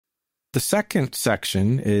The second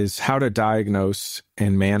section is how to diagnose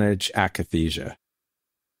and manage akathisia.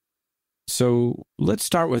 So let's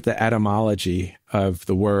start with the etymology of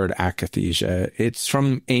the word akathisia. It's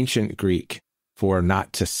from ancient Greek for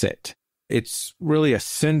not to sit. It's really a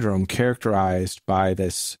syndrome characterized by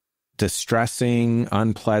this distressing,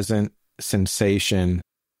 unpleasant sensation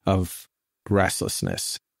of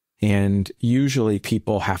restlessness. And usually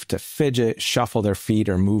people have to fidget, shuffle their feet,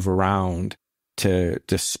 or move around to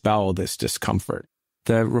dispel this discomfort.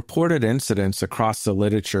 The reported incidence across the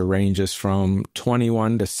literature ranges from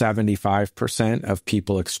 21 to 75% of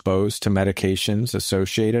people exposed to medications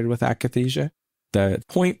associated with akathisia. The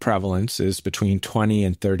point prevalence is between 20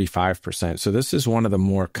 and 35%. So this is one of the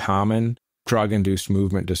more common drug-induced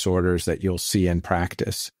movement disorders that you'll see in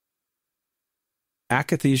practice.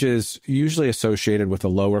 Akathisia is usually associated with a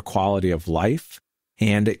lower quality of life,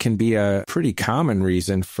 and it can be a pretty common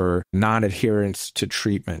reason for non-adherence to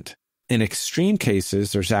treatment. In extreme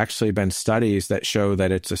cases, there's actually been studies that show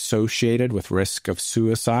that it's associated with risk of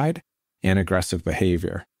suicide and aggressive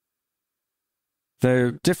behavior.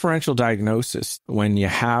 The differential diagnosis when you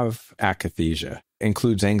have akathisia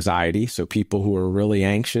includes anxiety. So people who are really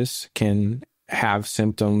anxious can have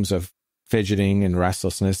symptoms of fidgeting and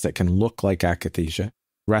restlessness that can look like akathisia.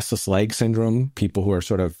 Restless leg syndrome, people who are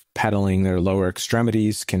sort of pedaling their lower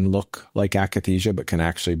extremities can look like akathisia, but can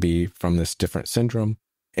actually be from this different syndrome.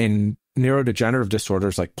 In neurodegenerative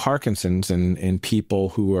disorders like Parkinson's and in people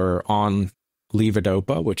who are on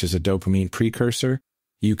levodopa, which is a dopamine precursor,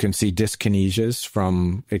 you can see dyskinesias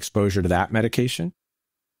from exposure to that medication.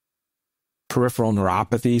 Peripheral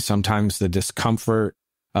neuropathy, sometimes the discomfort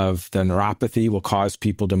of the neuropathy will cause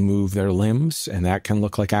people to move their limbs, and that can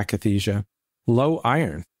look like akathisia. Low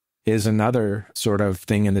iron is another sort of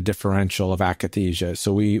thing in the differential of akathisia.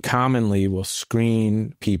 So we commonly will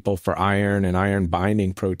screen people for iron and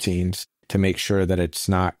iron-binding proteins to make sure that it's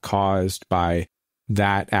not caused by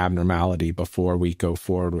that abnormality before we go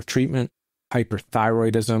forward with treatment.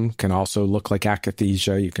 Hyperthyroidism can also look like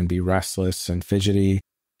akathisia. You can be restless and fidgety.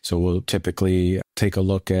 So we'll typically take a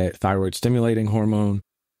look at thyroid-stimulating hormone.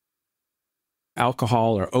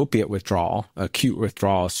 Alcohol or opiate withdrawal, acute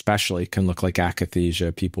withdrawal especially, can look like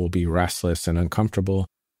akathisia. People will be restless and uncomfortable.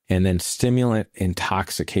 And then stimulant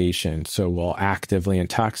intoxication. So while actively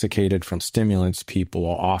intoxicated from stimulants, people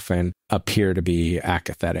will often appear to be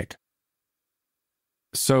akathetic.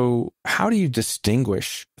 So how do you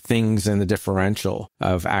distinguish things in the differential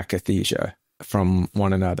of akathisia from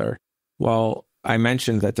one another? Well, I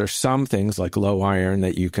mentioned that there's some things like low iron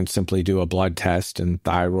that you can simply do a blood test, and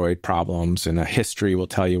thyroid problems and a history will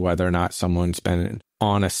tell you whether or not someone's been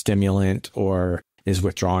on a stimulant or is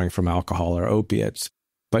withdrawing from alcohol or opiates.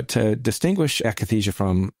 But to distinguish akathisia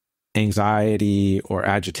from anxiety or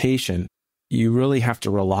agitation, you really have to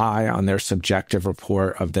rely on their subjective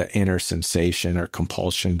report of the inner sensation or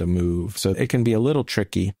compulsion to move. So it can be a little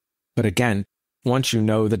tricky. But again, once you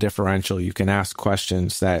know the differential, you can ask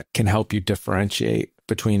questions that can help you differentiate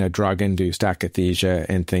between a drug-induced akathisia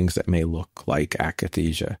and things that may look like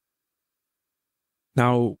akathisia.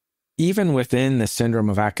 Now, even within the syndrome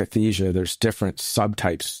of akathisia, there's different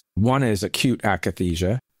subtypes. One is acute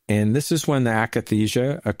akathisia, and this is when the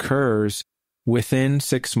akathisia occurs within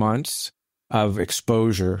 6 months of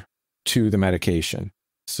exposure to the medication.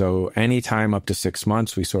 So anytime up to 6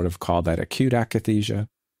 months, we sort of call that acute akathisia.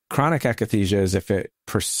 Chronic akathisia is if it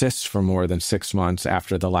persists for more than 6 months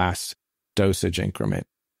after the last dosage increment.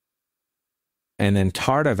 And then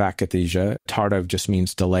tardive akathisia, tardive just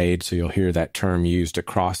means delayed, so you'll hear that term used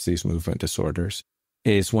across these movement disorders,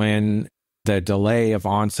 is when the delay of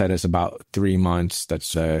onset is about 3 months.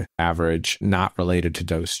 That's the average, not related to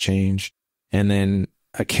dose change. And then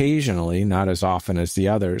occasionally, not as often as the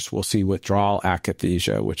others, we'll see withdrawal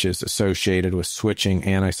akathisia, which is associated with switching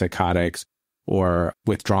antipsychotics or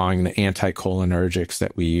withdrawing the anticholinergics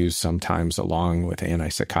that we use sometimes along with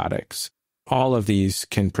antipsychotics. All of these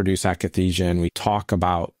can produce akathisia, and we talk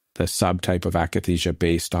about the subtype of akathisia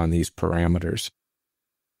based on these parameters.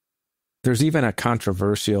 There's even a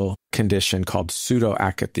controversial condition called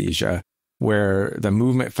pseudoakathisia, where the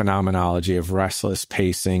movement phenomenology of restless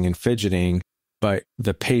pacing and fidgeting, but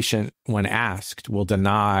the patient, when asked, will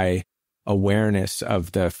deny awareness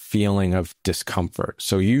of the feeling of discomfort.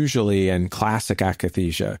 So usually in classic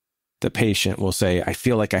akathisia, the patient will say, I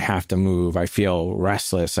feel like I have to move. I feel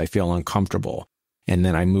restless. I feel uncomfortable. And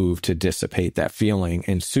then I move to dissipate that feeling.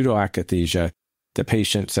 In pseudoakathisia, the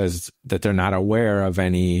patient says that they're not aware of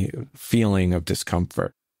any feeling of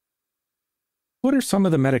discomfort. What are some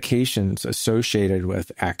of the medications associated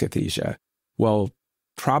with akathisia? Well,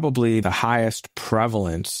 probably the highest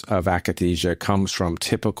prevalence of akathisia comes from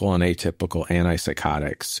typical and atypical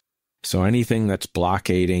antipsychotics. So anything that's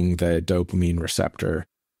blockading the dopamine receptor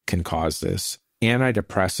can cause this.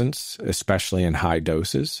 Antidepressants, especially in high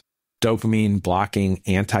doses. Dopamine blocking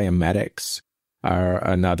antiemetics are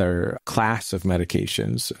another class of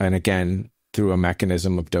medications. And again, through a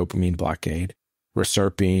mechanism of dopamine blockade.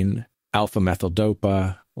 Reserpine,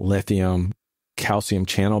 alpha-methyl-dopa, lithium, calcium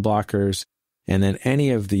channel blockers, and then any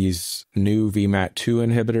of these new VMAT2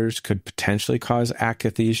 inhibitors could potentially cause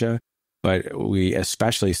akathisia, but we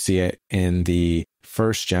especially see it in the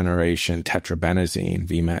first generation tetrabenazine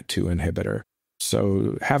VMAT2 inhibitor.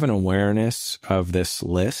 So have an awareness of this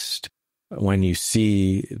list when you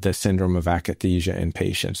see the syndrome of akathisia in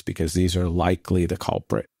patients, because these are likely the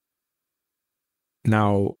culprit.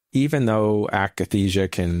 Now, even though akathisia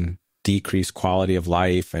can decrease quality of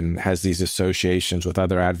life and has these associations with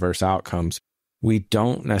other adverse outcomes, we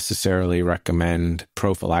don't necessarily recommend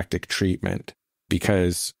prophylactic treatment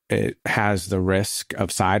because it has the risk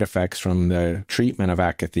of side effects from the treatment of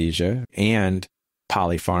akathisia and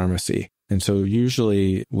polypharmacy. And so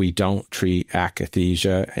usually we don't treat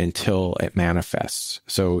akathisia until it manifests.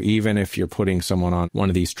 So even if you're putting someone on one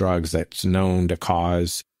of these drugs that's known to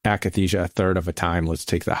cause akathisia a third of a time, let's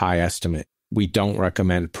take the high estimate, we don't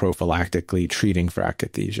recommend prophylactically treating for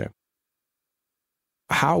akathisia.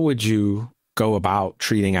 How would you go about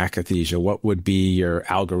treating akathisia? What would be your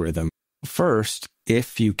algorithm? First,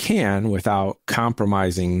 if you can, without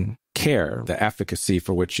compromising care, the efficacy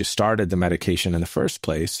for which you started the medication in the first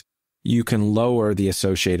place, you can lower the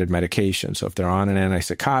associated medication. So if they're on an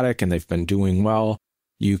antipsychotic and they've been doing well,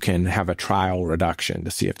 you can have a trial reduction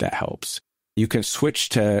to see if that helps. You can switch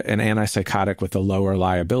to an antipsychotic with a lower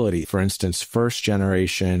liability. For instance,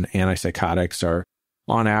 first-generation antipsychotics are,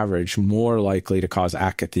 on average, more likely to cause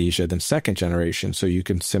akathisia than second-generation. So you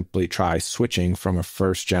can simply try switching from a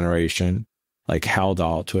first-generation, like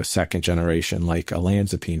Haldol, to a second-generation, like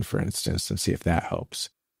olanzapine, for instance, and see if that helps.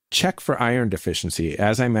 Check for iron deficiency.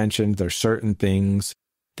 As I mentioned, there's certain things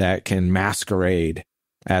that can masquerade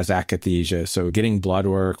as akathisia. So getting blood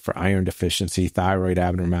work for iron deficiency, thyroid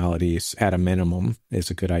abnormalities at a minimum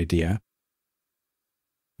is a good idea.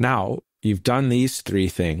 Now, you've done these three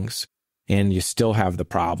things and you still have the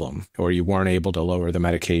problem, or you weren't able to lower the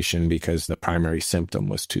medication because the primary symptom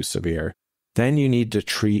was too severe. Then you need to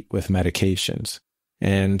treat with medications.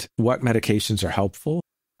 And what medications are helpful?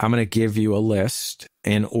 I'm going to give you a list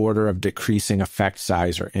in order of decreasing effect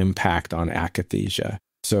size or impact on akathisia.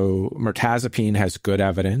 So mirtazapine has good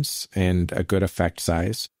evidence and a good effect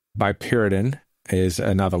size. Biperiden is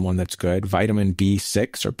another one that's good. Vitamin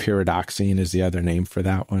B6 or pyridoxine is the other name for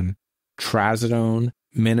that one. Trazodone,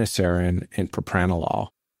 minocerin, and propranolol.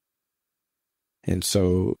 And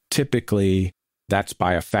so typically that's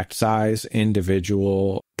by effect size.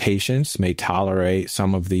 Individual patients may tolerate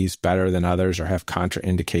some of these better than others or have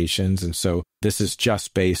contraindications. And so this is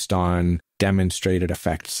just based on demonstrated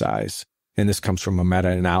effect size. And this comes from a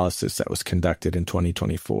meta-analysis that was conducted in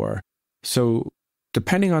 2024. So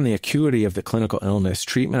depending on the acuity of the clinical illness,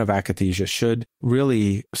 treatment of akathisia should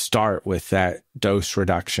really start with that dose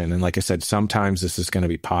reduction. And like I said, sometimes this is going to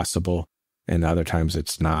be possible and other times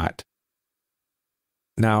it's not.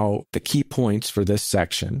 Now, the key points for this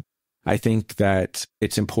section, I think that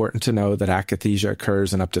it's important to know that akathisia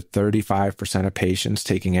occurs in up to 35% of patients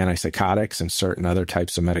taking antipsychotics and certain other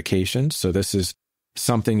types of medications. So this is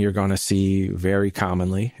something you're going to see very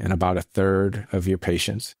commonly in about a third of your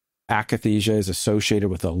patients. Akathisia is associated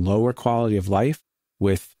with a lower quality of life,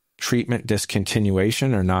 with treatment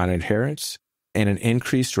discontinuation or non-adherence, and an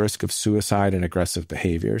increased risk of suicide and aggressive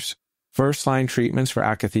behaviors. First-line treatments for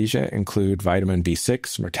akathisia include vitamin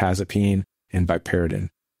B6, mirtazapine, and biperiden.